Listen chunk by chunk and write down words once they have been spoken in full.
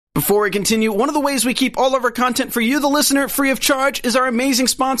Before we continue, one of the ways we keep all of our content for you, the listener, free of charge is our amazing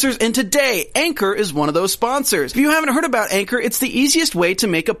sponsors, and today, Anchor is one of those sponsors. If you haven't heard about Anchor, it's the easiest way to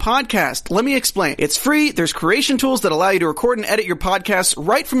make a podcast. Let me explain. It's free, there's creation tools that allow you to record and edit your podcasts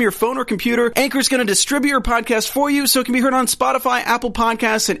right from your phone or computer. Anchor's going to distribute your podcast for you so it can be heard on Spotify, Apple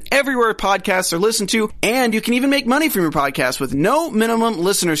Podcasts, and everywhere podcasts are listened to, and you can even make money from your podcast with no minimum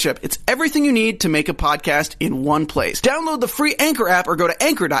listenership. It's everything you need to make a podcast in one place. Download the free Anchor app or go to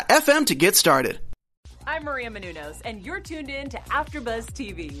anchor.fm to get started. I'm Maria Menounos, and you're tuned in to AfterBuzz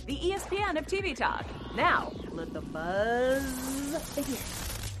TV, the ESPN of TV talk. Now, let the buzz begin.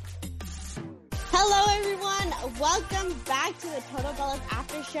 Hello, everyone. Welcome back to the Total Bellas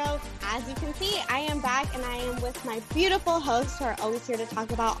After Show. As you can see, I am back, and I am with my beautiful hosts who are always here to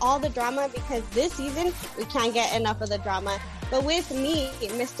talk about all the drama, because this season, we can't get enough of the drama. But with me,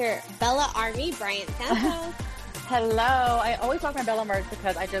 Mr. Bella Army, Bryant Santos. Hello. I always rock my Bella merch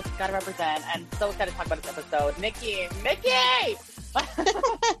because I just got to represent, and so excited to talk about this episode. Mickey!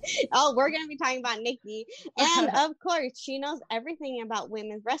 Oh, we're going to be talking about Nikki. And of course, she knows everything about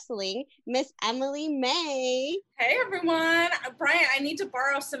women's wrestling, Miss Emily May. Hey, everyone. Brian, I need to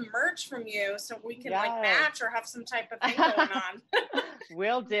borrow some merch from you so we can match or have some type of thing going on.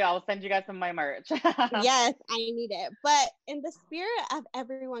 Will do. I'll send you guys some of my merch. Yes, I need it. But in the spirit of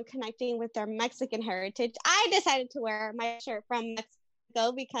everyone connecting with their Mexican heritage, I decided to wear my shirt from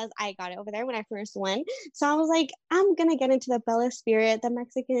Mexico because I got it over there when I first went. So I was like, I'm gonna get into the Bella spirit, the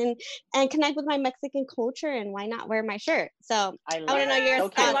Mexican, and connect with my Mexican culture, and why not wear my shirt? So I want to know your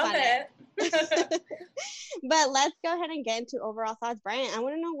thoughts on it. But let's go ahead and get into overall thoughts. Brian, I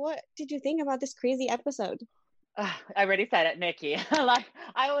want to know, what did you think about this crazy episode? I already said it, Nikki. Like,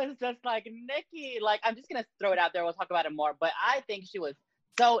 I was just like, Nikki, like, I'm just gonna throw it out there. We'll talk about it more, but I think she was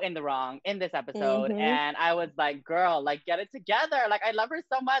so in the wrong in this episode. And I was like, girl, like, get it together. Like, I love her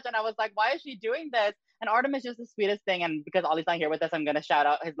so much. And I was like, why is she doing this? And Artem is just the sweetest thing. And because Ollie's not here with us, I'm going to shout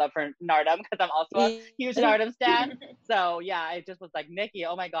out his love for Nardum, because I'm also a huge Nardum stan. So yeah, I just was like, Nikki,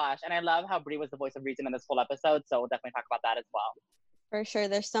 oh my gosh. And I love how Brie was the voice of reason in this whole episode. So we'll definitely talk about that as well. For sure.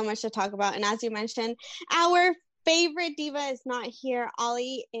 There's so much to talk about. And as you mentioned, our favorite diva is not here.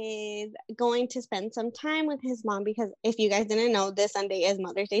 Ollie is going to spend some time with his mom, because if you guys didn't know, this Sunday is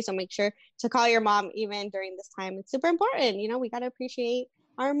Mother's Day, so make sure to call your mom even during this time. It's super important. You know, we got to appreciate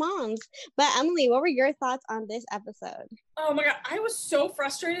our moms. But Emily, what were your thoughts on this episode? Oh my God, I was so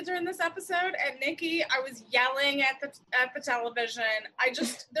frustrated during this episode at Nikki. I was yelling at the television.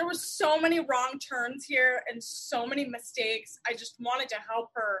 There was so many wrong turns here and so many mistakes. I just wanted to help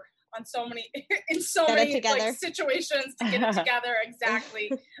her on so many like, situations to get it together.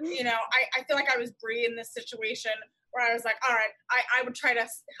 Exactly. You know, I feel like I was Brie in this situation where I was like, all right, I would try to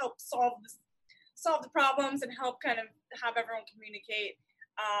help solve the problems and help kind of have everyone communicate.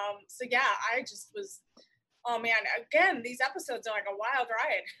 So yeah, I just was, oh man, again, these episodes are like a wild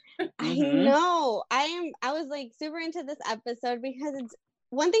ride. I know. I was like super into this episode because it's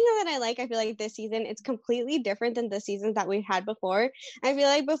one thing that I like. I feel like this season, it's completely different than the seasons that we've had before. I feel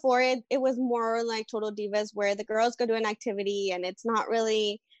like before it was more like Total Divas, where the girls go to an activity and it's not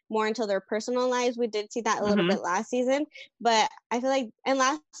really more into their personal lives. We did see that a little bit last season, but I feel like, and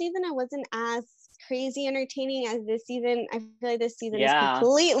last season it wasn't as crazy entertaining as this season. I feel like this season is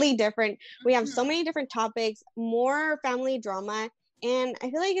completely different. We have so many different topics, more family drama, and I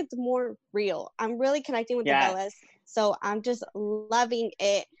feel like it's more real. I'm really connecting with the Bellas. So I'm just loving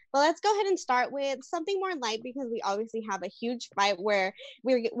it. But let's go ahead and start with something more light, because we obviously have a huge fight where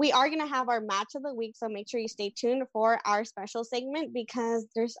we are going to have our match of the week. So make sure you stay tuned for our special segment, because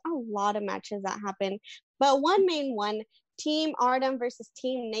there's a lot of matches that happen. But one main one, Team Artem versus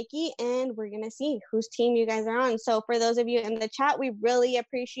Team Nikki, and we're going to see whose team you guys are on. So for those of you in the chat, we really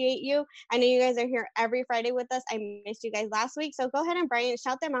appreciate you. I know you guys are here every Friday with us. I missed you guys last week. So go ahead and Brian,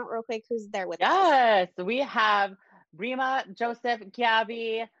 shout them out real quick who's there with us. Yes, we have Rima, Joseph,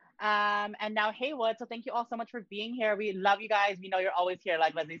 Gabby, and now Haywood. So thank you all so much for being here. We love you guys. We know you're always here,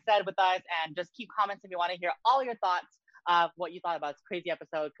 like Leslie said, with us, and just keep comments if you want to hear all your thoughts of what you thought about this crazy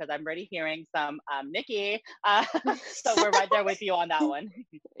episode, because I'm already hearing some Nikki. So we're right there with you on that one.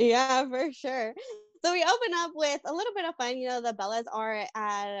 Yeah, for sure. So we open up with a little bit of fun. You know, the Bellas are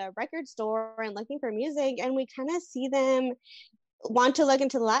at a record store and looking for music, and we kind of see them want to look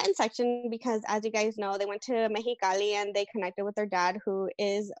into the Latin section, because as you guys know, they went to Mexicali and they connected with their dad, who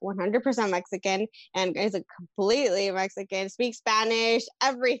is 100% Mexican and is a completely Mexican, speaks Spanish,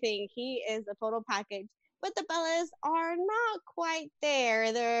 everything. He is a total package. But the Bellas are not quite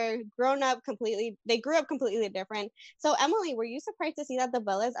there. They grew up completely different. So Emily, were you surprised to see that the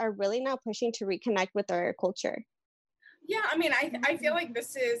Bellas are really now pushing to reconnect with their culture? Yeah, I mean, I feel like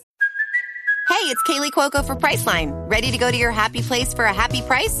this is Hey, it's Kaylee Cuoco for Priceline. Ready to go to your happy place for a happy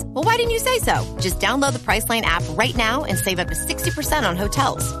price? Well, why didn't you say so? Just download the Priceline app right now and save up to 60% on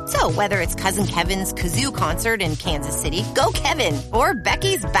hotels. So whether it's Cousin Kevin's Kazoo Concert in Kansas City, go Kevin, or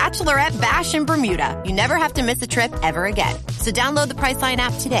Becky's Bachelorette Bash in Bermuda, you never have to miss a trip ever again. So download the Priceline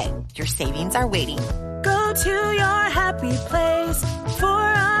app today. Your savings are waiting. Go to your happy place for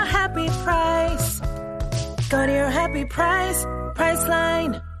a happy price. Go to your happy price,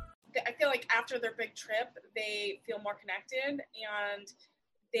 Priceline. I feel like after their big trip, they feel more connected, and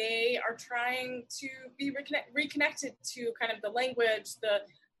they are trying to be reconnected to kind of the language,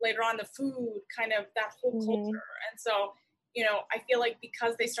 later on the food, kind of that whole culture. And so, I feel like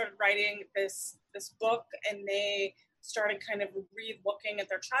because they started writing this book and they started kind of re-looking at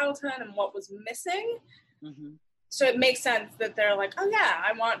their childhood and what was missing. So it makes sense that they're like, oh yeah,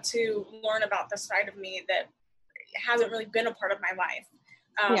 I want to learn about this side of me that hasn't really been a part of my life.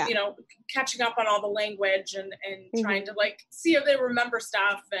 Catching up on all the language and trying to like see if they remember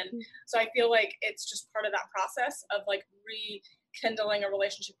stuff. And so I feel like it's just part of that process of like rekindling a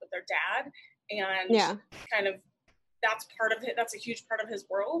relationship with their dad. And kind of that's part of it. That's a huge part of his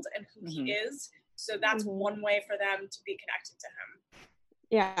world and who he is. So that's one way for them to be connected to him.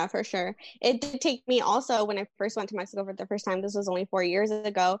 Yeah, for sure. It did take me also when I first went to Mexico for the first time. This was only 4 years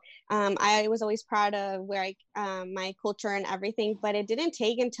ago. I was always proud of where my culture and everything, but it didn't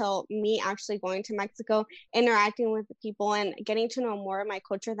take until me actually going to Mexico, interacting with the people and getting to know more of my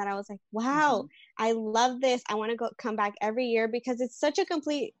culture that I was like, wow, I love this. I want to come back every year because it's such a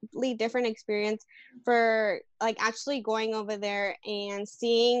completely different experience for like actually going over there and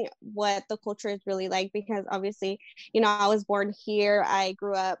seeing what the culture is really like, because obviously, I was born here. I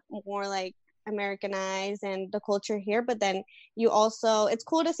grew up more like Americanized and the culture here, but then it's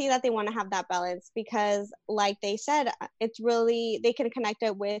cool to see that they want to have that balance because like they said, it's really, they can connect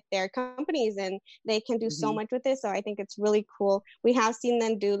it with their companies and they can do so much with it. So I think it's really cool. We have seen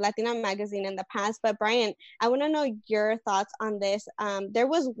them do Latina Magazine in the past, but Brian, I want to know your thoughts on this. There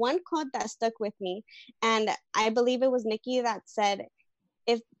was one quote that stuck with me, and I believe it was Nikki that said,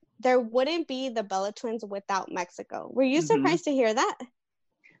 if there wouldn't be the Bella twins without Mexico. Were you surprised to hear that?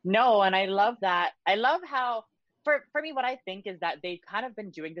 No, and I love that. I love how, for me, what I think is that they've kind of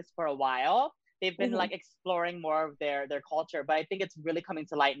been doing this for a while. They've been like exploring more of their culture, but I think it's really coming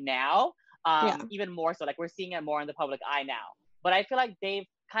to light now, even more so. Like we're seeing it more in the public eye now. But I feel like they've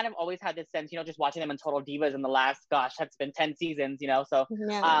kind of always had this sense, just watching them in Total Divas in the last, that's been 10 seasons, so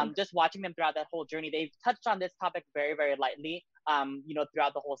just watching them throughout that whole journey, they've touched on this topic very, very lightly,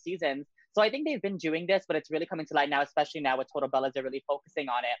 throughout the whole season. So I think they've been doing this, but it's really coming to light now, especially now with Total Bellas, they're really focusing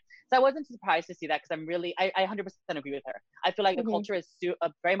on it. So I wasn't surprised to see that because I 100% agree with her. I feel like the culture is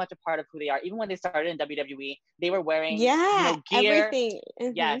very much a part of who they are. Even when they started in WWE, they were wearing gear. Everything.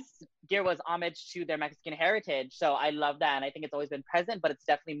 Yes, gear was homage to their Mexican heritage. So I love that. And I think it's always been present, but it's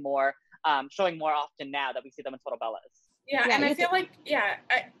definitely more showing more often now that we see them in Total Bellas. Yeah, and I feel like,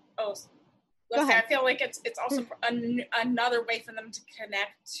 I feel like it's also another way for them to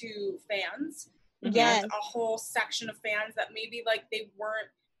connect to fans. Yes. A whole section of fans that maybe like they weren't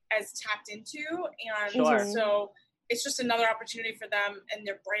as tapped into. And so it's just another opportunity for them and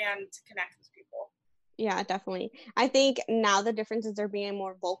their brand to connect with people. Yeah, definitely. I think now the difference is they're being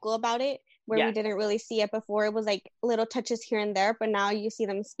more vocal about it, where we didn't really see it before. It was like little touches here and there, but now you see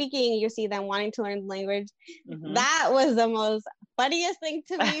them speaking, you see them wanting to learn the language. That was the most funniest thing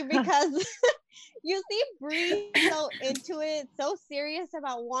to me because you see Bree so into it, so serious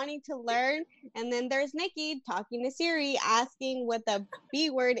about wanting to learn, and then there's Nikki talking to Siri, asking what the B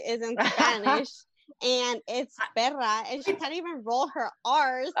word is in Spanish. And it's perra, and she can't even roll her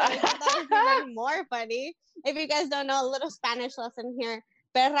R's. So I thought that was even more funny. If you guys don't know, a little Spanish lesson here.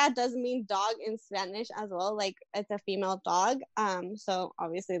 Perra does mean dog in Spanish as well. Like it's a female dog. So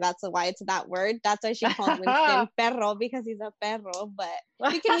obviously that's why it's that word. That's why she calls Winston perro, because he's a perro.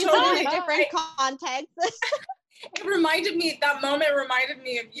 But you can use it in a different context. That moment reminded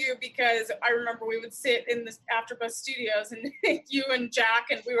me of you, because I remember we would sit in the AfterBuzz studios and you and Jack,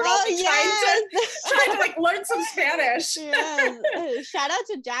 and we were all trying to like learn some Spanish. Yes. Shout out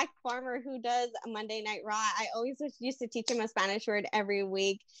to Jack Farmer, who does Monday Night Raw. I always used to teach him a Spanish word every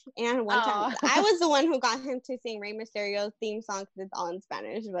week. And one time I was the one who got him to sing Rey Mysterio's theme song, because it's all in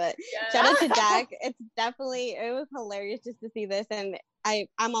Spanish. But shout out to Jack. It was hilarious just to see this. And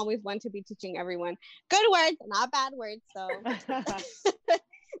I'm always one to be teaching everyone good words, not bad words. So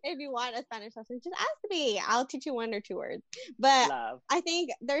if you want a Spanish lesson, just ask me. I'll teach you 1 or 2 words. But I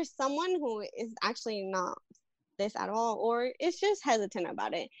think there's someone who is actually not this at all, or is just hesitant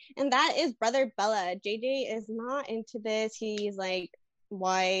about it. And that is Brother Bella. JJ is not into this. He's like,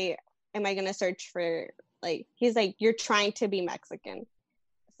 why am I gonna search for, like, he's like, you're trying to be Mexican.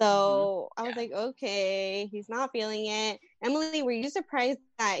 So I was like, okay, he's not feeling it. Emily, were you surprised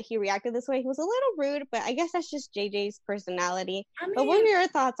that he reacted this way? He was a little rude, but I guess that's just JJ's personality. But what were your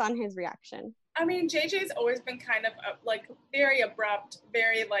thoughts on his reaction? I mean, JJ's always been kind of like very abrupt,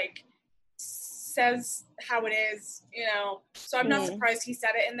 very like says how it is, you know. So I'm not surprised he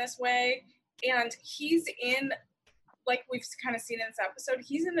said it in this way. And he's in, like we've kind of seen in this episode,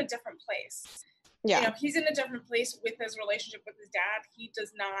 he's in a different place. Yeah. You know, he's in a different place with his relationship with his dad. He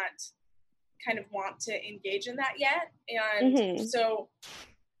does not kind of want to engage in that yet. And so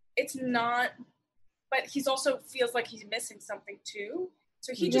it's not, but he's also feels like he's missing something too.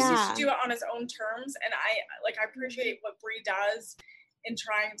 So he just needs to do it on his own terms. And I appreciate what Brie does in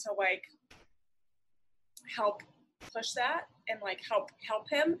trying to like help push that and like help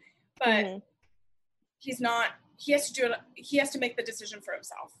him. But he has to do it. He has to make the decision for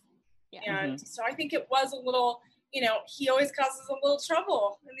himself. Yeah. And so I think it was a little, you know, he always causes a little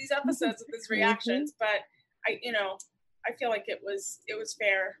trouble in these episodes with his reactions, but I feel like it was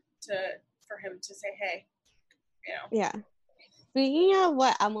fair for him to say, hey, you know. Yeah. Speaking of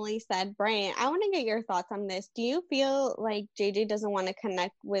what Emily said, Brian, I want to get your thoughts on this. Do you feel like JJ doesn't want to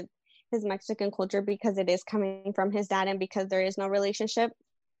connect with his Mexican culture because it is coming from his dad and because there is no relationship?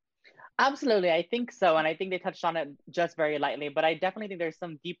 Absolutely. I think so. And I think they touched on it just very lightly, but I definitely think there's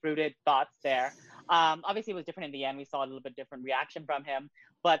some deep-rooted thoughts there. Obviously, it was different in the end. We saw a little bit different reaction from him.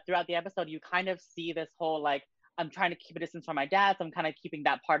 But throughout the episode, you kind of see this whole, like, I'm trying to keep a distance from my dad. So I'm kind of keeping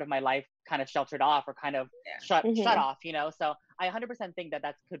that part of my life kind of sheltered off or kind of shut off, you know? So I 100% think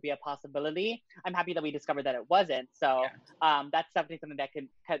that could be a possibility. I'm happy that we discovered that it wasn't. So that's definitely something that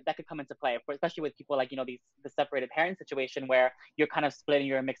could come into play, especially with people like, you know, the separated parent situation where you're kind of splitting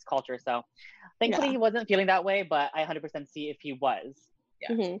your mixed culture. So thankfully he wasn't feeling that way, but I 100% see if he was.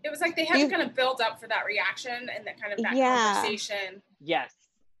 Yeah. It was like they had to kind of build up for that reaction and that kind of that conversation. Yes.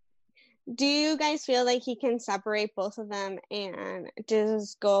 Do you guys feel like he can separate both of them and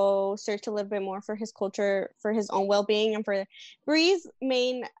just go search a little bit more for his culture, for his own well-being? And for Brie's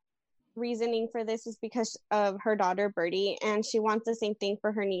main reasoning for this is because of her daughter Birdie, and she wants the same thing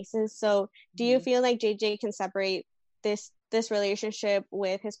for her nieces. So do you feel like JJ can separate this relationship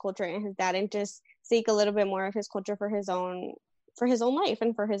with his culture and his dad and just seek a little bit more of his culture for his own life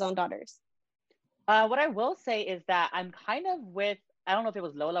and for his own daughters? What I will say is that I'm kind of with, I don't know if it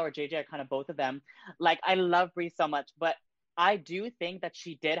was Lola or JJ or kind of both of them. Like, I love Brie so much, but I do think that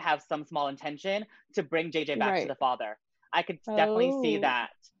she did have some small intention to bring JJ back to the father. I could definitely see that.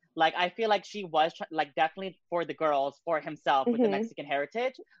 Like, I feel like she was like definitely for the girls, for himself with the Mexican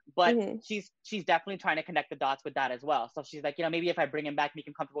heritage, but she's definitely trying to connect the dots with that as well. So she's like, you know, maybe if I bring him back, make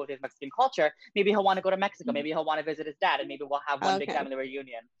him comfortable with his Mexican culture, maybe he'll want to go to Mexico. Maybe he'll want to visit his dad, and maybe we'll have one big family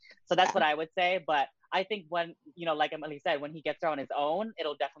reunion. So that's what I would say. But I think when, you know, like Emily said, when he gets there on his own,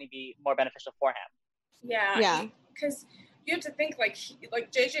 it'll definitely be more beneficial for him. Yeah. Because you have to think like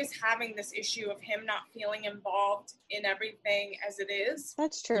JJ's having this issue of him not feeling involved in everything as it is.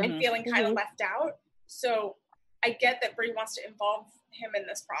 That's true. And feeling kind of left out. So I get that Brie wants to involve him in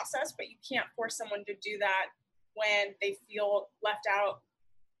this process, but you can't force someone to do that when they feel left out.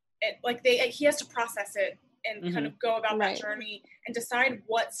 And like he has to process it and kind of go about that journey and decide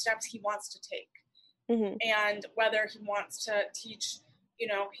what steps he wants to take. And whether he wants to teach, you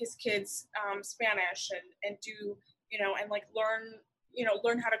know, his kids Spanish and do, you know, and like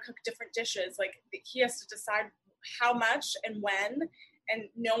learn how to cook different dishes. Like he has to decide how much and when, and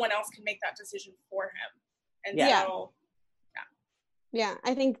no one else can make that decision for him. And so,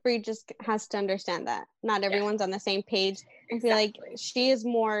 I think Brie just has to understand that not everyone's on the same page. I feel like she is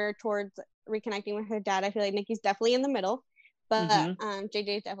more towards reconnecting with her dad. I feel like Nikki's definitely in the middle. But JJ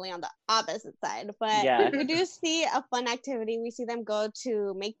is definitely on the opposite side. But we do see a fun activity. We see them go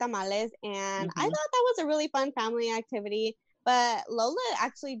to make tamales. And I thought that was a really fun family activity. But Lola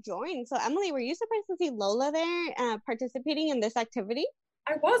actually joined. So Emily, were you surprised to see Lola there participating in this activity?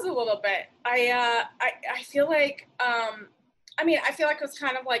 I was a little bit. I feel like, I feel like it was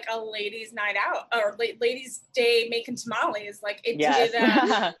kind of like a ladies' night out or ladies' day making tamales. Like it did.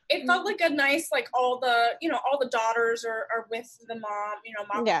 It felt like a nice, like all the daughters are with the mom, you know,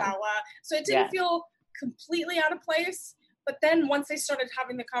 Mama Paula. So it didn't feel completely out of place. But then once they started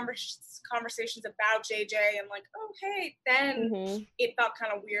having the conversations about JJ and like, oh hey, then it felt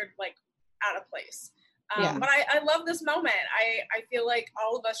kind of weird, like out of place. But I love this moment. I feel like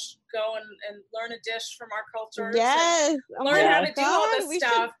all of us should go and learn a dish from our cultures. Yes. Learn how to do all this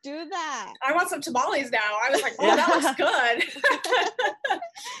stuff. Do that. I want some tamales now. I was like, oh, that looks good.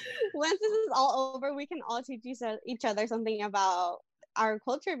 Once this is all over, we can all teach each other something about our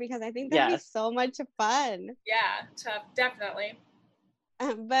culture, because I think that'd be so much fun. Yeah, tough, definitely.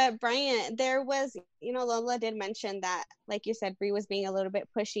 But Brian, there was, Lola did mention that, like you said, Brie was being a little bit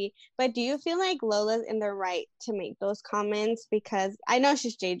pushy. But do you feel like Lola's in the right to make those comments? Because I know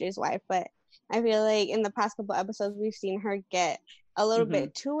she's JJ's wife, but I feel like in the past couple episodes, we've seen her get a little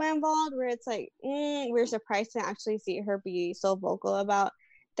bit too involved, where it's like, we're surprised to actually see her be so vocal about.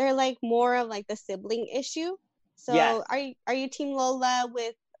 They're like more of like the sibling issue. So are you Team Lola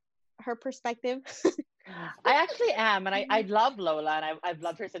with her perspective? I actually am, and I love Lola, and I've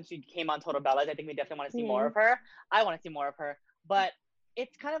loved her since she came on Total Bellas. I think we definitely want to see more of her. I want to see more of her, but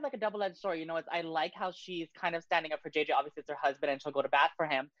it's kind of like a double-edged sword. I like how she's kind of standing up for JJ. Obviously, it's her husband, and she'll go to bat for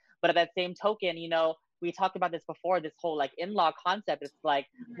him. But at that same token, we talked about this before, this whole like in-law concept. It's like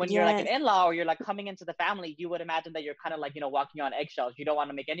when you're like an in-law or you're like coming into the family, you would imagine that you're kind of like, walking on eggshells. You don't want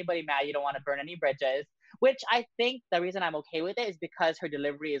to make anybody mad. You don't want to burn any bridges, which I think the reason I'm okay with it is because her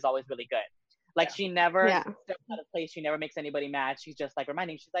delivery is always really good. Like she never steps out of place. She never makes anybody mad. She's just like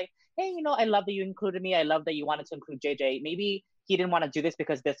reminding, she's like, hey, I love that you included me. I love that you wanted to include JJ. Maybe he didn't want to do this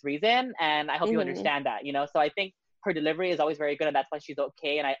because this reason. And I hope you understand that, So I think her delivery is always very good, and that's why she's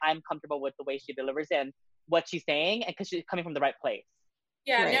okay. And I'm comfortable with the way she delivers it and what she's saying, and because she's coming from the right place.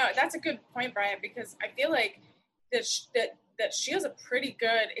 Yeah, no, that's a good point, Brian, because I feel like that she has a pretty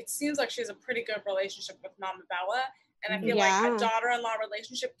good, it seems like she has a pretty good relationship with Mama Bella. And I feel like a daughter-in-law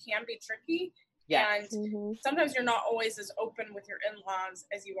relationship can be tricky. Yeah. And sometimes you're not always as open with your in-laws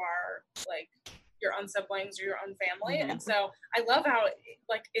as you are like your own siblings or your own family. And so I love how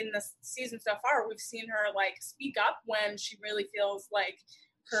like in this season so far, we've seen her like speak up when she really feels like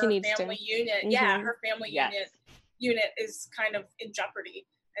her family unit, her family unit is kind of in jeopardy.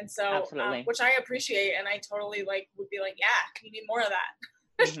 And so, which I appreciate, and I totally like would be like, yeah, you need more of that.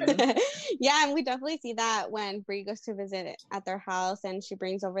 Yeah, and we definitely see that when Brie goes to visit at their house and she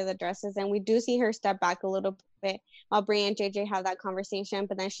brings over the dresses, and we do see her step back a little bit while Brie and JJ have that conversation,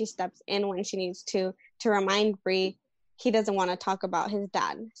 but then she steps in when she needs to remind Brie he doesn't want to talk about his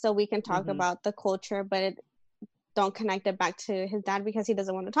dad, so we can talk about the culture, but don't connect it back to his dad because he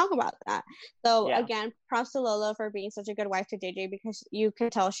doesn't want to talk about that. So again, props to Lola for being such a good wife to JJ, because you can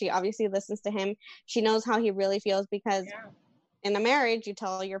tell she obviously listens to him. She knows how he really feels, because in a marriage, you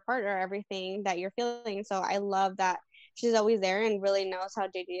tell your partner everything that you're feeling. So I love that she's always there and really knows how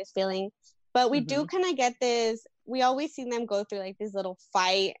JJ is feeling. But we do kind of get this, we always see them go through like this little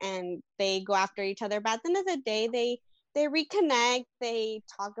fight and they go after each other. But at the end of the day, they reconnect, they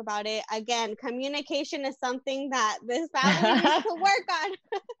talk about it. Again, communication is something that this family needs to work on.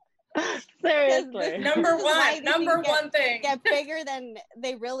 Seriously. Number one thing. Get bigger than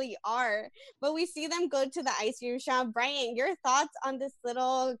they really are. But we see them go to the ice cream shop. Brian, your thoughts on this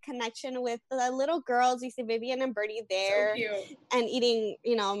little connection with the little girls? You see Vivian and Birdie there, so cute, and eating,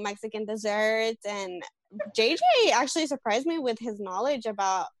 Mexican desserts. And JJ actually surprised me with his knowledge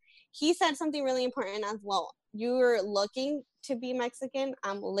about, he said something really important as well. You're looking to be Mexican,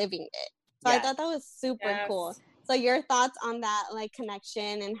 I'm living it. So I thought that was super cool. So your thoughts on that like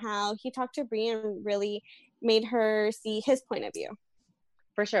connection and how he talked to Brie and really made her see his point of view?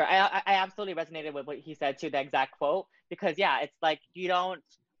 For sure. I absolutely resonated with what he said too, the exact quote, because it's like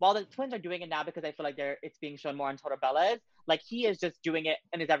while the twins are doing it now because I feel like it's being shown more on Total Bellas, like he is just doing it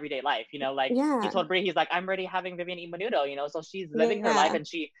in his everyday life, he told Brie, he's like, I'm already having Vivian eat menudo, so she's living her life and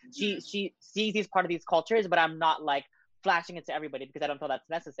she sees these part of these cultures, but I'm not like flashing it to everybody because I don't feel that's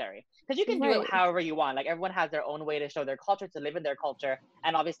necessary. Because you can do it however you want. Like everyone has their own way to show their culture, to live in their culture.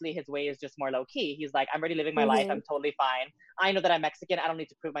 And obviously his way is just more low key. He's like, I'm already living my life. I'm totally fine. I know that I'm Mexican. I don't need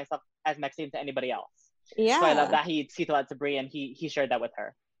to prove myself as Mexican to anybody else. Yeah. So I love that he told that to Brie and he shared that with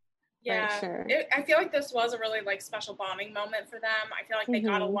her. Yeah. Sure. I feel like this was a really like special bonding moment for them. I feel like they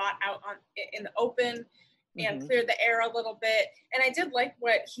got a lot out in the open and cleared the air a little bit. And I did like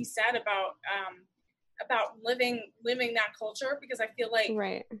what he said about living that culture, because I feel like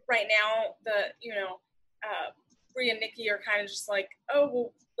right now Brie and Nikki are kind of just like, oh,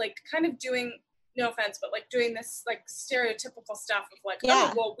 well, like kind of doing, no offense, but like doing this like stereotypical stuff of like,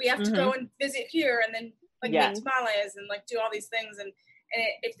 oh, well, we have to go and visit here and then like make tamales and like do all these things. And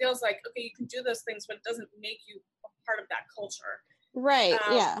it feels like, okay, you can do those things, but it doesn't make you a part of that culture. Right.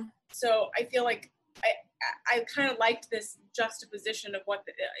 So I feel like I kind of liked this juxtaposition of what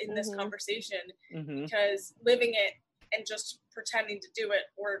in this conversation, because living it and just pretending to do it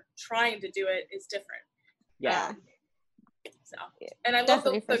or trying to do it is different. Yeah. So, and I love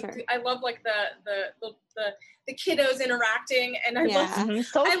I love like the kiddos interacting, and I love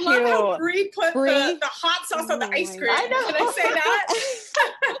so I cute. love how Brie put the hot sauce on the ice cream. I know. Can I say that?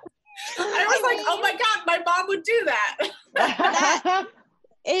 I was like, oh my god, my mom would do that.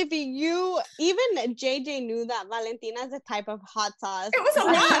 If you, even JJ knew that Valentina is a type of hot sauce. It was a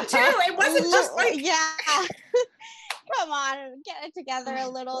lot too. It wasn't just like Come on, get it together a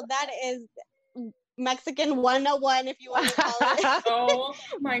little. That is Mexican 101, if you want to call it. Oh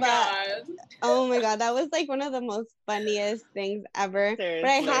my god. Oh my god, that was like one of the most funniest things ever. Seriously. But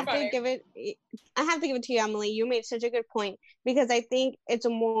I have to give it to you, Emily. You made such a good point, because I think it's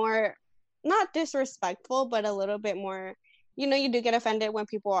more not disrespectful, but a little bit more, you do get offended when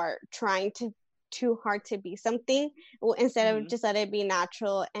people are trying too hard to be something instead of just let it be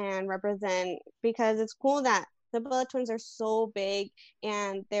natural and represent, because it's cool that the Bella Twins are so big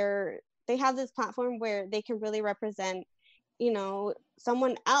and they have this platform where they can really represent,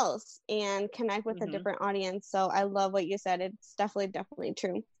 someone else and connect with a different audience. So I love what you said. It's definitely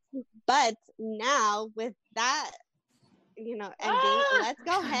true. But now with that, ending, let's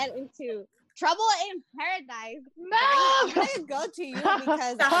go ahead into Trouble in Paradise. No, I'm gonna go to you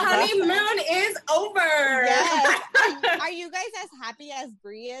because the honeymoon is over. Yes. Are you guys as happy as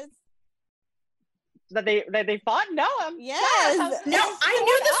Brie is? That they fought? No, yes. No, I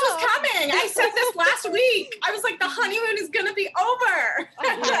knew this was coming. I said this last week. I was like, the honeymoon is gonna be over.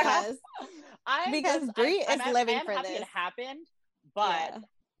 Yes. Because Brie is living for happy this. It happened, but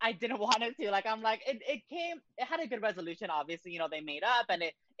I didn't want it to. Like, I'm like, it had a good resolution. Obviously, they made up, and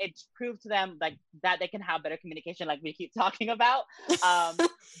it proved to them like that they can have better communication, like we keep talking about.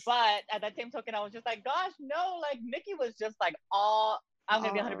 But at that same token, I was just like, gosh, no, like Nikki was just like I'm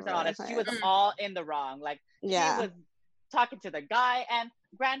gonna be 100% honest. She was all in the wrong. Like, she was talking to the guy, and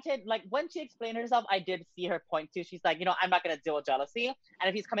granted, like when she explained herself, I did see her point too. She's like, I'm not gonna deal with jealousy, and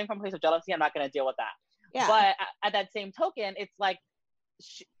if he's coming from a place of jealousy, I'm not gonna deal with that. Yeah. But at that same token, it's like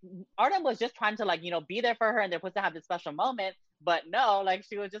Artem was just trying to like be there for her, and they're supposed to have this special moment. But no, like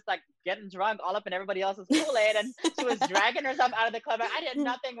she was just like getting drunk all up in everybody else's Kool-Aid, and she was dragging herself out of the club. I did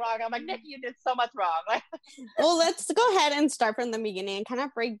nothing wrong. I'm like, Nikki, you did so much wrong. Well, let's go ahead and start from the beginning and kind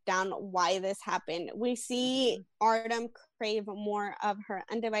of break down why this happened. We see Artem crave more of her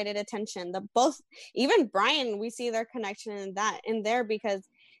undivided attention. Even Brian, we see their connection in there because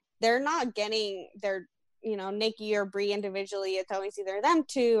they're not getting their Nikki or Brie individually. It's always either them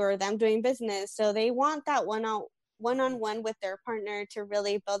two or them doing business. So they want that one-on-one with their partner to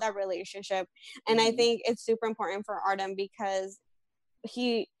really build that relationship. And I think it's super important for Artem because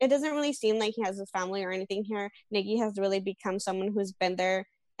it doesn't really seem like he has his family or anything here. Nikki has really become someone who's been there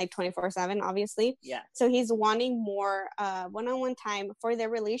like 24/7, obviously. Yeah. So he's wanting more one-on-one time for their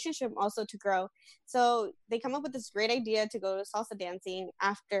relationship also to grow. So they come up with this great idea to go salsa dancing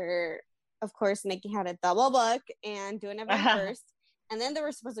after, of course, Nikki had a double book and do an event first. And then they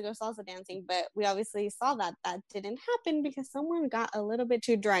were supposed to go salsa dancing, but we obviously saw that didn't happen because someone got a little bit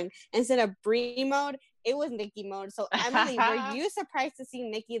too drunk. Instead of Brie mode, it was Nikki mode. So Emily, were you surprised to see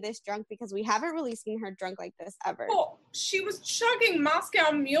Nikki this drunk? Because we haven't really seen her drunk like this ever. Well, she was chugging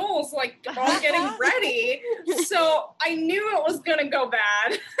Moscow mules, like all getting ready. So I knew it was going to go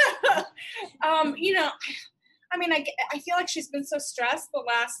bad. I feel like she's been so stressed the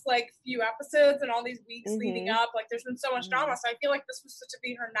last like few episodes and all these weeks leading up. Like there's been so much drama. So I feel like this was supposed to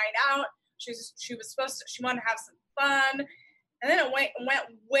be her night out. She wanted to have some fun. And then it went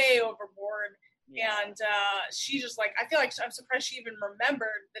way overboard. Yeah. And she just like, I feel like I'm surprised she even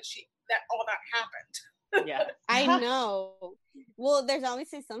remembered that all that happened. Yeah. I know. Well, there's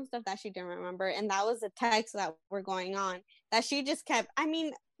obviously some stuff that she didn't remember. And that was the texts that were going on that she just kept,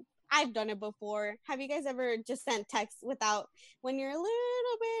 I've done it before. Have you guys ever just sent texts when you're a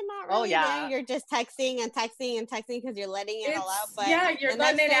little bit not really there? You're just texting because you're letting it all out. But you're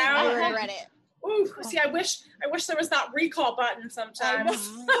letting it out. You regret it. Ooh, see, I wish there was that recall button sometimes.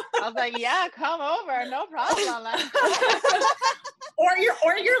 I was like, yeah, come over, no problem. or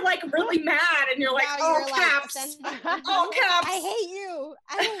you're like really mad and you're like, all caps. All caps. I hate you.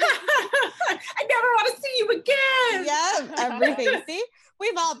 I never want to see you again. Yeah, everything. See?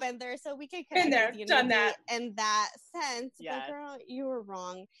 We've all been there, so we can connect. Been there, done that. In that sense. Yes. But girl, you were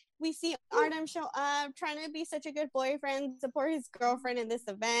wrong. We see Artem show up, trying to be such a good boyfriend, support his girlfriend in this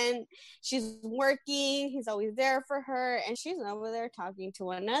event. She's working. He's always there for her. And she's over there talking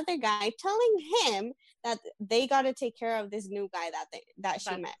to another guy, telling him that they got to take care of this new guy that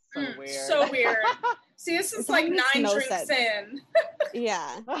she met. So weird. So weird. See, this is like 9 drinks in.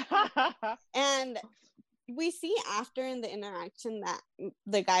 Yeah. And we see after in the interaction that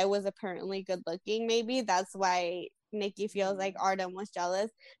the guy was apparently good looking. Maybe that's why Nikki feels like Artem was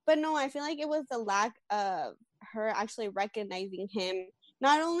jealous. But no, I feel like it was the lack of her actually recognizing him,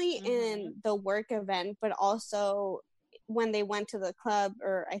 not only in the work event, but also when they went to the club,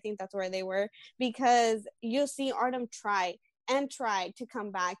 or I think that's where they were, because you see Artem try to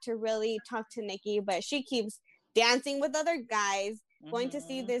come back to really talk to Nikki, but she keeps dancing with other guys, going to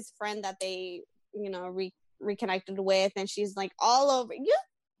see this friend that they, reconnected with, and she's like all over you.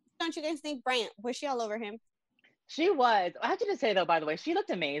 Don't you guys think Bryant, was she all over him? She was. I have to just say though, by the way, she looked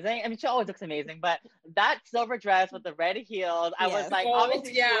amazing. I mean, she always looks amazing, but that silver dress with the red heels, I was like,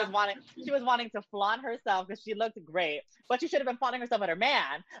 obviously she was wanting to flaunt herself because she looked great, but she should have been flaunting herself with her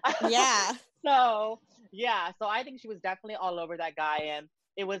man. Yeah. So I think she was definitely all over that guy, and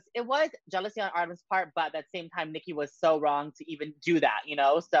it was jealousy on Artem's part, but at the same time, Nikki was so wrong to even do that,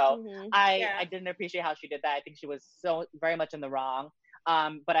 So I didn't appreciate how she did that. I think she was so very much in the wrong.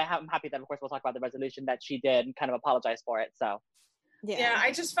 But I'm happy that, of course, we'll talk about the resolution that she did and kind of apologize for it. So, yeah,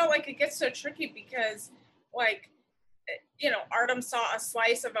 I just felt like it gets so tricky because, like, Artem saw a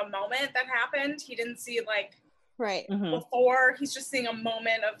slice of a moment that happened. He didn't see before. He's just seeing a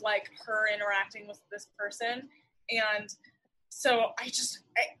moment of like her interacting with this person, and so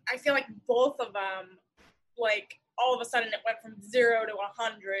I feel like both of them, like, all of a sudden it went from 0 to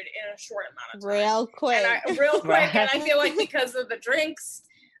 100 in a short amount of time. Real quick. And I feel like because of the drinks,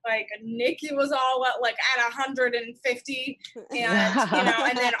 like Nikki was all like at 150, and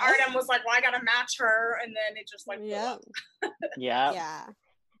and then Artem was like, well, I gotta match her, and then it just like yeah.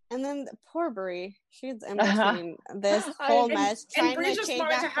 And then poor Brie, she's in between this whole mess, trying Brie to just change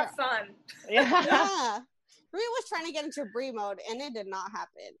wanted to after. have fun. Yeah. Brie was trying to get into Brie mode, and it did not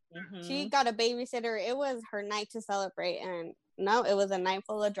happen. She got a babysitter. It was her night to celebrate, and no, it was a night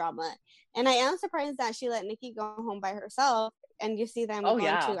full of drama. And I am surprised that she let Nikki go home by herself, and you see them going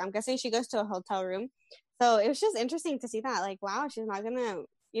to, I'm guessing she goes to a hotel room. So it was just interesting to see that, like, wow, she's not gonna,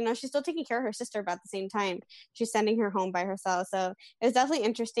 she's still taking care of her sister, but at the same time, she's sending her home by herself. So it was definitely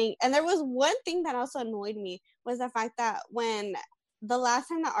interesting. And there was one thing that also annoyed me, was the fact that when the last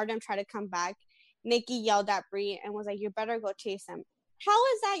time that Artem tried to come back, Nikki yelled at Brie and was like, you better go chase him. How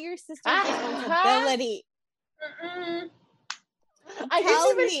is that your sister's responsibility? I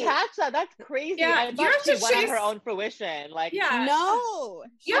didn't even catch that. That's crazy. Yeah, I thought she went on her own fruition. Like, no.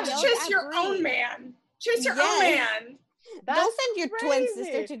 You have to chase your own man. Chase your own man. Don't send your twin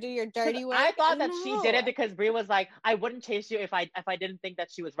sister to do your dirty work. I thought that she did it because Brie was like, I wouldn't chase you if I didn't think that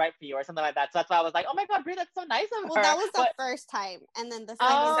she was right for you or something like that. So that's why I was like, oh my God, Brie, that's so nice of her. Well, that was the first time, and then the second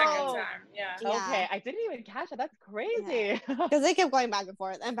time, yeah. Okay, I didn't even catch it. That's crazy. Because they kept going back and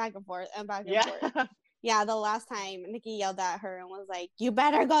forth and back and forth and back and forth. Yeah, the last time Nikki yelled at her and was like, you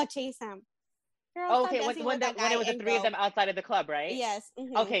better go chase him. Girl, okay, when it was the three of them outside of the club, right? Yes.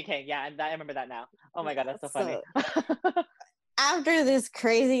 Okay, yeah, I remember that now. Oh my God, that's so funny. After this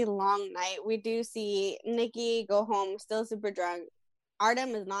crazy long night, we do see Nikki go home still super drunk.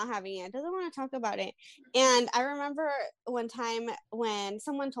 Artem is not having it, doesn't want to talk about it. And I remember one time when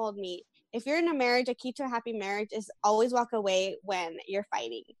someone told me, if you're in a marriage, a key to a happy marriage is always walk away when you're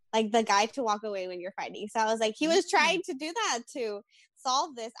fighting. Like the guy to walk away when you're fighting. So I was like, he was trying to do that to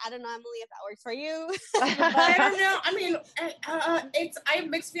solve this. I don't know, Emily, if that works for you. I don't know. I mean, I have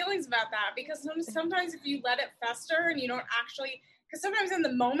mixed feelings about that, because sometimes if you let it fester and you don't actually, because sometimes in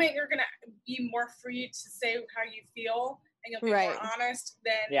the moment you're gonna be more free to say how you feel and you'll be more honest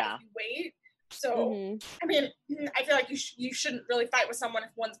than if you wait. So, I mean, I feel like you shouldn't really fight with someone if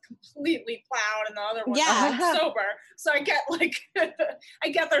one's completely plowed and the other one's sober. So I get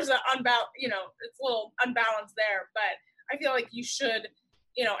there's an it's a little unbalanced there, but I feel like you should,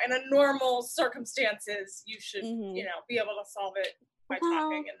 in a normal circumstances, you should, be able to solve it by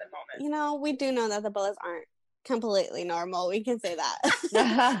talking in the moment. We do know that the Bellas aren't completely normal. We can say that.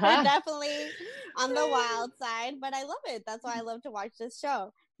 They're definitely on the wild side, but I love it. That's why I love to watch this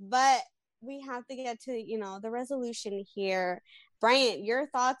show. But we have to get to, the resolution here. Bryant, your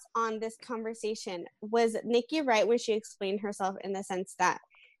thoughts on this conversation. Was Nikki right when she explained herself in the sense that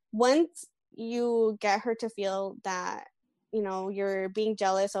once you get her to feel that, you're being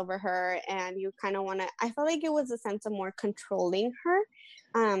jealous over her and you kind of want to, I felt like it was a sense of more controlling her.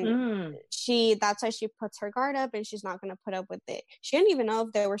 That's why she puts her guard up and she's not going to put up with it. She didn't even know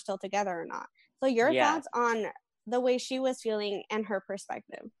if they were still together or not. So your thoughts on the way she was feeling and her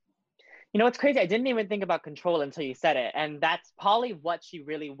perspective? It's crazy. I didn't even think about control until you said it. And that's probably what she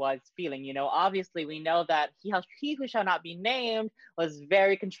really was feeling. Obviously we know that he who shall not be named was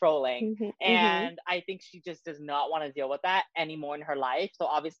very controlling. And I think she just does not want to deal with that anymore in her life. So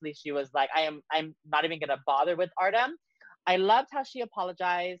obviously she was like, I'm not even going to bother with Artem. I loved how she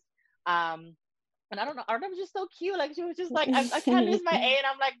apologized. And I don't know, Artem was just so cute. Like, she was just like, I can't lose my A. And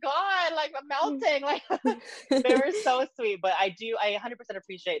I'm like, God, like, I'm melting. Like, they were so sweet. But I 100%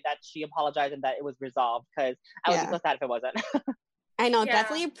 appreciate that she apologized and that it was resolved, because I would be so sad if it wasn't. I know,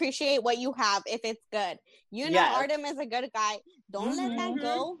 definitely appreciate what you have if it's good. You know, Artem is a good guy. Don't let that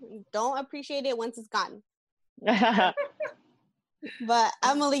go. Don't appreciate it once it's gone. But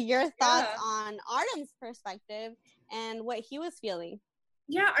Emily, your thoughts on Artem's perspective and what he was feeling?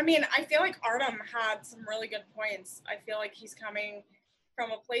 Yeah, I mean, I feel like Artem had some really good points. I feel like he's coming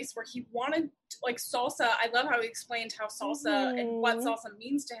from a place where he wanted, like, salsa. I love how he explained how salsa and what salsa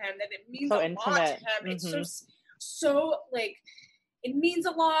means to him, that it means so a lot to him. It's so like, it means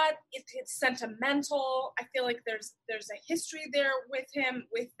a lot. It's sentimental. I feel like there's a history there with him,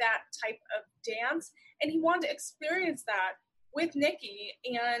 with that type of dance. And he wanted to experience that with Nikki.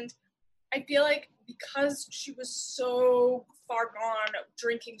 And I feel like because she was so far gone,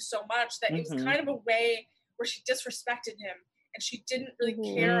 drinking so much, that it was kind of a way where she disrespected him. And she didn't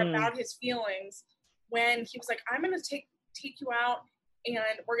really care about his feelings when he was like, I'm going to take you out and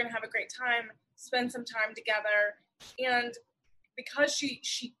we're going to have a great time, spend some time together. And because she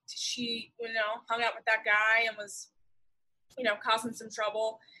hung out with that guy and was, causing some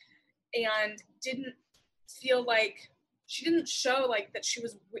trouble, and didn't feel like, she didn't show like that she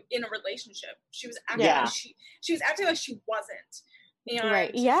was in a relationship. She was acting like she was acting like she wasn't. And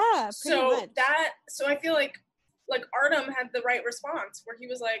so I feel like Artem had the right response, where he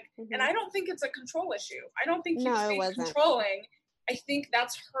was like, and I don't think it's a control issue. I don't think he was being controlling. I think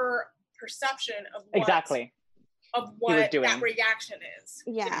that's her perception of what that reaction is.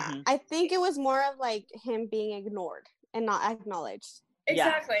 Yeah. I think it was more of like him being ignored and not acknowledged.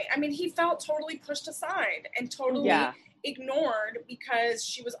 Exactly. I mean, he felt totally pushed aside and totally ignored because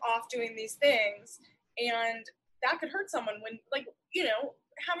she was off doing these things, and that could hurt someone when, like,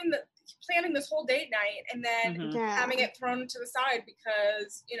 planning this whole date night and then having it thrown to the side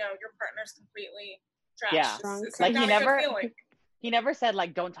because your partner's completely trashed. It's like he never said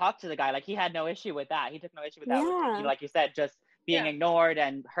like don't talk to the guy. Like, he had no issue with that. He took no issue with that. Like you said, just being ignored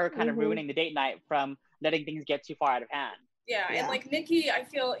and her kind of ruining the date night from letting things get too far out of hand. And like Nikki, I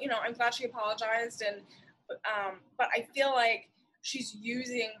feel, I'm glad she apologized, and but I feel like she's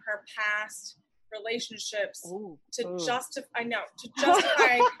using her past relationships to justify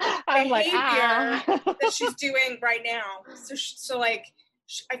behavior that she's doing right now. So like,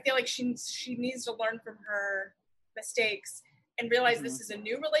 I feel like she needs to learn from her mistakes and realize this is a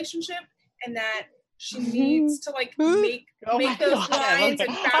new relationship, and that she needs to like make those lines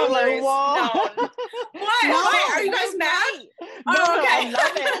and boundaries known. What? Are you guys mad? Okay.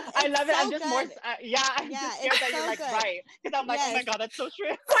 I love it. I'm just more. I'm just scared that you're like right, because I'm like, oh my god, that's so true.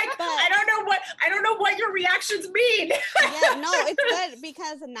 Like, I don't know what your reactions mean. It's good,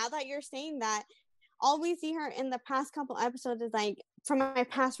 because now that you're saying that, all we see her in the past couple episodes is like, from my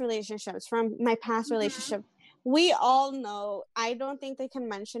past relationships, we all know. I don't think they can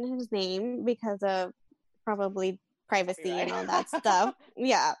mention his name because of probably privacy and all that stuff.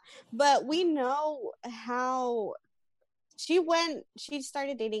 But we know how she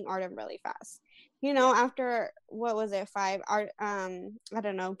started dating Artem really fast. After, what was it, 5? I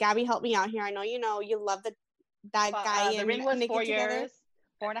don't know. Gabby, help me out here. I know you love that guy. The Ring was Nikki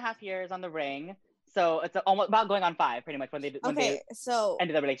 4.5 years on the Ring. So it's almost about going on 5, pretty much, when they ended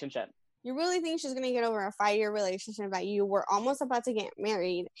the relationship. You really think she's going to get over a 5-year relationship that you were almost about to get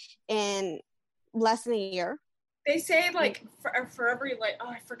married in less than a year? They say, like, for every, like,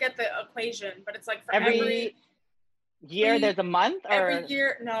 I forget the equation, but it's like for every year there's a month? Or every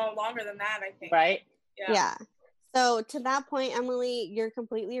year, no, longer than that, I think. Right? Yeah. So to that point, Emily, you're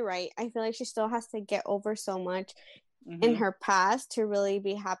completely right. I feel like she still has to get over so much in her past to really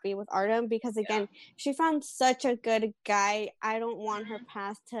be happy with Artem, because again, she found such a good guy. I don't want her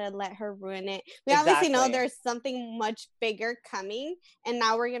past to let her ruin it. We obviously know there's something much bigger coming, and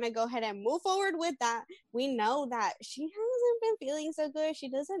now we're gonna go ahead and move forward with that. We know that she hasn't been feeling so good. She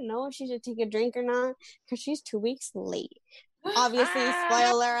doesn't know if she should take a drink or not because she's 2 weeks late. Obviously,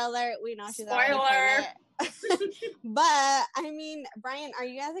 spoiler alert, we know she's already pregnant. But I mean, Brian, are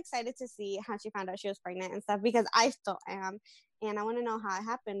you guys excited to see how she found out she was pregnant and stuff? Because I still am, and I want to know how it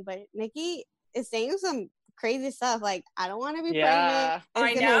happened. But Nikki is saying some crazy stuff like, I don't want to be pregnant.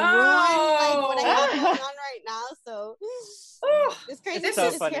 It's gonna ruin like what I have going on right now. So it's crazy to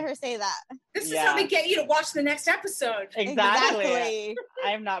just hear her say that. This This is how they get you to watch the next episode. Exactly.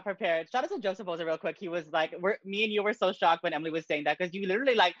 I'm not prepared. Shout out to Joseph Ozer real quick. He was like, me and you were so shocked when Emily was saying that because you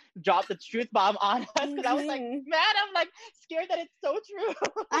literally like dropped the truth bomb on us. Because I was like, man, I'm like scared that it's so true.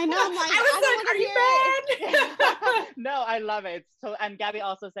 I know. I was like, are you bad? No, I love it. So, and Gabby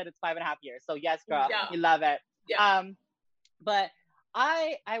also said it's 5.5 years. So yes, girl, Yeah. you love it. Yeah. But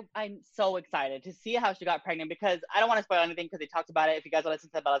I'm so excited to see how she got pregnant because I don't want to spoil anything because they talked about it. If you guys want to listen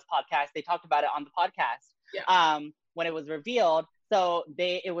to Bella's podcast, they talked about it on the podcast. Yeah. When it was revealed. So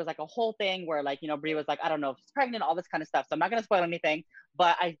it was like a whole thing where like, you know, Brie was like, I don't know if she's pregnant, all this kind of stuff. So I'm not going to spoil anything,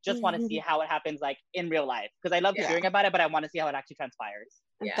 but I just want to see how it happens like in real life because I love hearing about it, but I want to see how it actually transpires.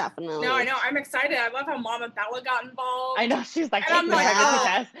 Yeah. Definitely. No, I know. I'm excited. I love how Mama Bella got involved. I know. She's like, I'm like,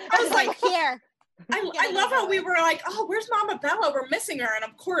 I was like, here. I love how we were like, oh, where's Mama Bella? We're missing her. And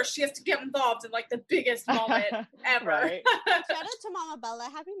of course, she has to get involved in like the biggest moment ever. Right. Shout out to Mama Bella.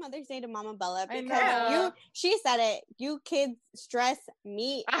 Happy Mother's Day to Mama Bella because she said it. You kids stress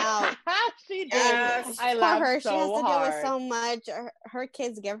me out. She did. Yes. I love her. So she has to hard. deal with so much. Her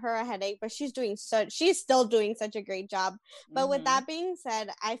kids give her a headache, but she's still doing such a great job. But with that being said,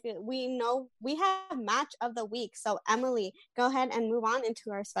 I feel we know we have match of the week. So Emily, go ahead and move on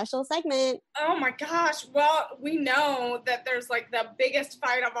into our special segment. Oh my gosh. Well, we know that there's like the biggest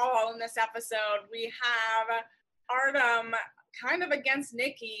fight of all in this episode. We have Artem kind of against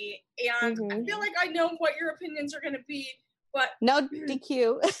Nikki, and I feel like I know what your opinions are going to be, but no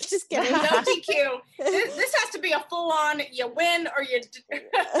DQ. Just kidding. No DQ. This has to be a full-on you win or you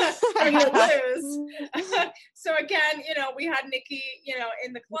lose. So again, you know, we had Nikki, you know,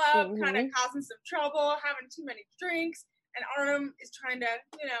 in the club, kind of causing some trouble, having too many drinks, and Artem is trying to,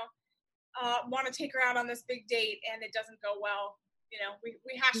 you know, want to take her out on this big date, and it doesn't go well. You know,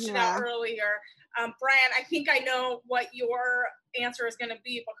 we hashed it out earlier. Brian, I think I know what your answer is going to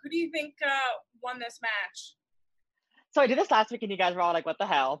be, but who do you think won this match? So I did this last week, and you guys were all like, "What the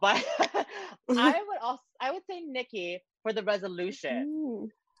hell?" But I would say Nikki for the resolution.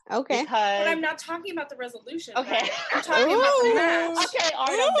 Okay, but I'm not talking about the resolution. Okay, Brian. I'm talking about the match. Okay,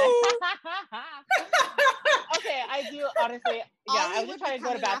 Artem. Okay, I do honestly. Yeah, I was just trying to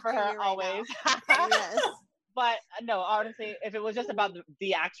go to bat for her always. Yes. But no, honestly, if it was just about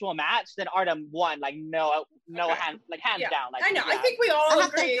the actual match, then Artem won. Like hands down. Like I know. Yeah. I think we all I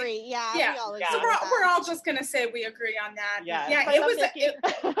have agree. to agree. Yeah. Yeah. We all agree So with that. we're all just gonna say we agree on that. Yeah. Yeah. It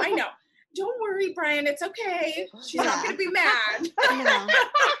was. I know. Don't worry, Brian. It's okay. She's not gonna be mad. No.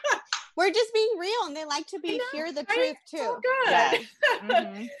 We're just being real, and they like to hear the truth too. Oh,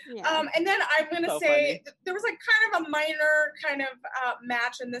 good. Yeah. And then I'm gonna say funny. there was like kind of a minor kind of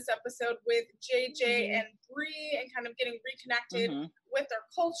match in this episode with JJ and Brie, and kind of getting reconnected with their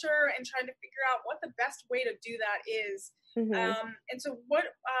culture and trying to figure out what the best way to do that is. And so, what,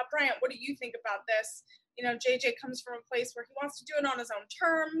 Brian? What do you think about this? You know, JJ comes from a place where he wants to do it on his own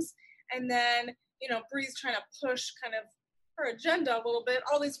terms, and then you know, Brie's trying to push kind of her agenda a little bit,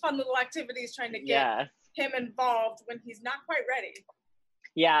 all these fun little activities trying to get him involved when he's not quite ready.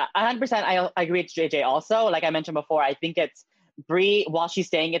 Yeah, 100%. I agree with JJ also. Like I mentioned before, I think it's Brie, while she's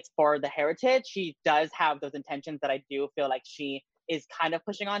saying it's for the heritage, she does have those intentions that I do feel like she is kind of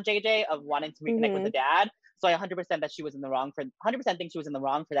pushing on JJ of wanting to reconnect with the dad. So I 100% that she was in the wrong for 100% think she was in the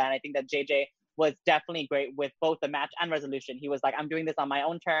wrong for that. And I think that JJ was definitely great with both the match and resolution. He was like, I'm doing this on my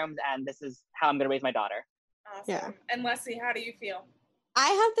own terms, and this is how I'm going to raise my daughter. Awesome. Yeah. And Leslie, how do you feel? I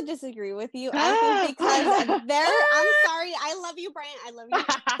have to disagree with you. I think because I'm sorry. I love you, Brian. I love you.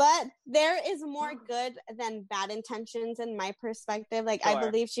 But there is more good than bad intentions in my perspective. Like, I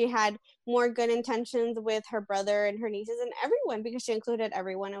believe she had more good intentions with her brother and her nieces and everyone, because she included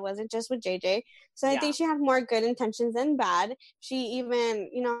everyone. It wasn't just with JJ. So I think she had more good intentions than bad. She even,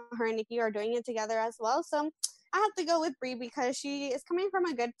 you know, her and Nikki are doing it together as well. So I have to go with Brie because she is coming from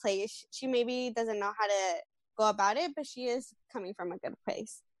a good place. She maybe doesn't know how to go about it, but she is coming from a good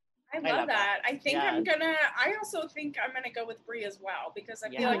place. I love that. I think I also think I'm gonna go with Brie as well, because I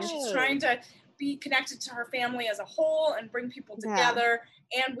feel like she's trying to be connected to her family as a whole and bring people together,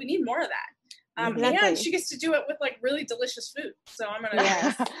 and we need more of that. And she gets to do it with like really delicious food, so I'm gonna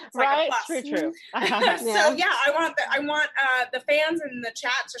it's like a plus. True. So yeah, I want the fans in the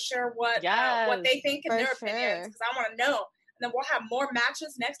chat to share what they think in their opinions, because I want to know, and then we'll have more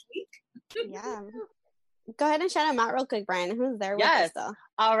matches next week. Yeah. Go ahead and shout them out real quick, Brian. Who's there with us though?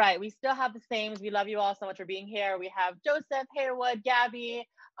 All right. We still have the same. We love you all so much for being here. We have Joseph, Haywood, Gabby,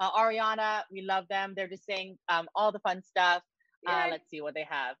 Ariana. We love them. They're just saying all the fun stuff. Let's see what they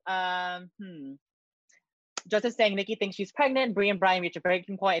have. Joseph saying Nikki thinks she's pregnant. Bri and Brian reach a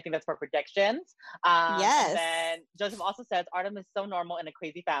breaking point. I think that's for predictions. Yes. And then Joseph also says Artem is so normal in a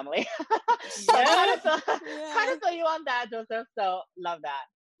crazy family. Yes. Kind of feel you on that, Joseph. So love that.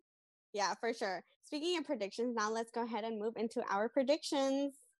 Yeah, for sure. Speaking of predictions, now let's go ahead and move into our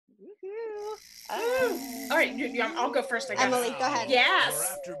predictions. All right, I'll go first, I guess. Emily, go ahead.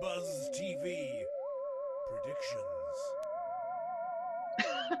 Yes. For AfterBuzz TV predictions.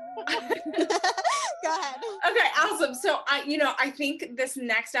 Go ahead. Okay, awesome. So I think this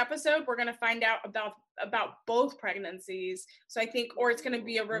next episode we're gonna find out about both pregnancies. So I think, or it's gonna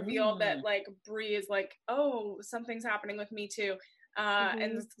be a reveal that like Bri is like, oh, something's happening with me too.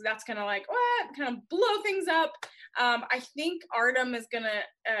 And that's gonna like kind of blow things up. I think Artem is gonna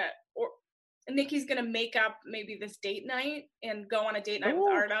or Nikki's gonna make up maybe this date night and go on a date night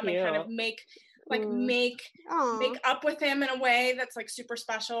with Artem and kind of make up with him in a way that's like super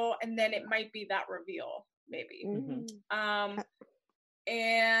special, and then it might be that reveal maybe.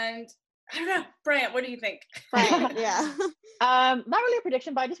 And I don't know, Bryant, what do you think? Right, yeah. Not really a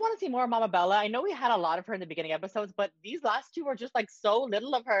prediction, but I just want to see more of Mama Bella. I know we had a lot of her in the beginning episodes, but these last two were just like so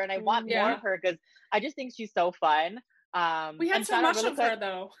little of her, and I want more of her because I just think she's so fun. We had so much of her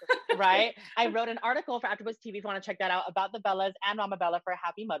though. Right? I wrote an article for AfterBuzz TV if you want to check that out about the Bellas and Mama Bella for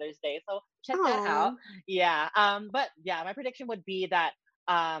Happy Mother's Day. So check that out. Yeah. But yeah, my prediction would be that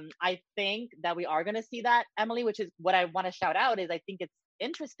I think that we are going to see that, Emily, which is what I want to shout out is I think it's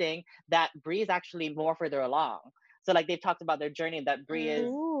interesting that Bri is actually more further along. So like they've talked about their journey that Bri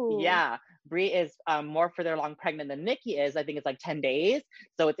is, Bri is more further along pregnant than Nikki is. I think it's like 10 days.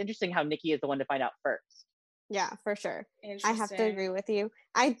 So it's interesting how Nikki is the one to find out first. Yeah, for sure. I have to agree with you.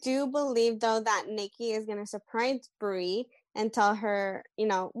 I do believe though that Nikki is gonna surprise Bri and tell her,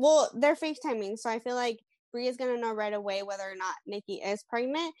 they're FaceTiming, so I feel like Bri is gonna know right away whether or not Nikki is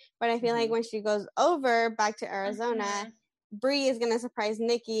pregnant. But I feel like when she goes over back to Arizona, Bri is gonna surprise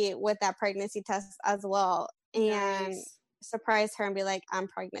Nikki with that pregnancy test as well, and surprise her and be like, I'm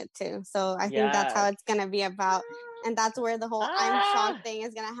pregnant too. So I think that's how it's gonna be about. And that's where the whole I'm shocked thing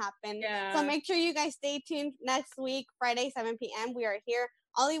is going to happen. Yeah. So make sure you guys stay tuned next week, Friday, 7 p.m. We are here.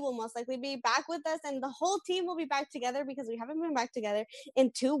 Ollie will most likely be back with us, and the whole team will be back together because we haven't been back together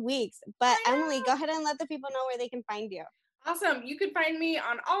in 2 weeks. But Emily, go ahead and let the people know where they can find you. Awesome. You can find me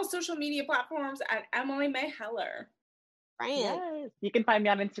on all social media platforms at Emily May Heller. Brian. Yes. You can find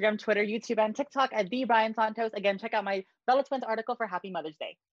me on Instagram, Twitter, YouTube, and TikTok at the Brian Santos. Again, check out my Bella Twins article for Happy Mother's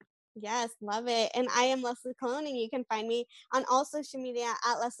Day. Yes, love it. And I am Leslie Colon, and you can find me on all social media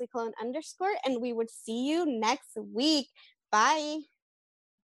at Leslie Colon _. And we would see you next week. Bye.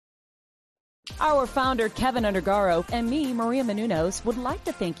 Our founder, Kevin Undergaro, and me, Maria Menounos, would like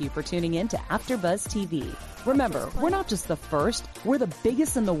to thank you for tuning in to AfterBuzz TV. Remember, we're not just the first, we're the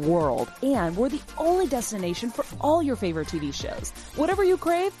biggest in the world, and we're the only destination for all your favorite TV shows. Whatever you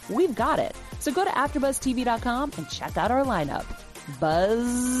crave, we've got it. So go to AfterBuzzTV.com and check out our lineup.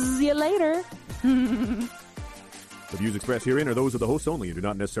 Buzz you later. The views expressed herein are those of the hosts only and do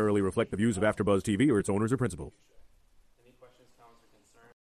not necessarily reflect the views of AfterBuzz TV or its owners or principals.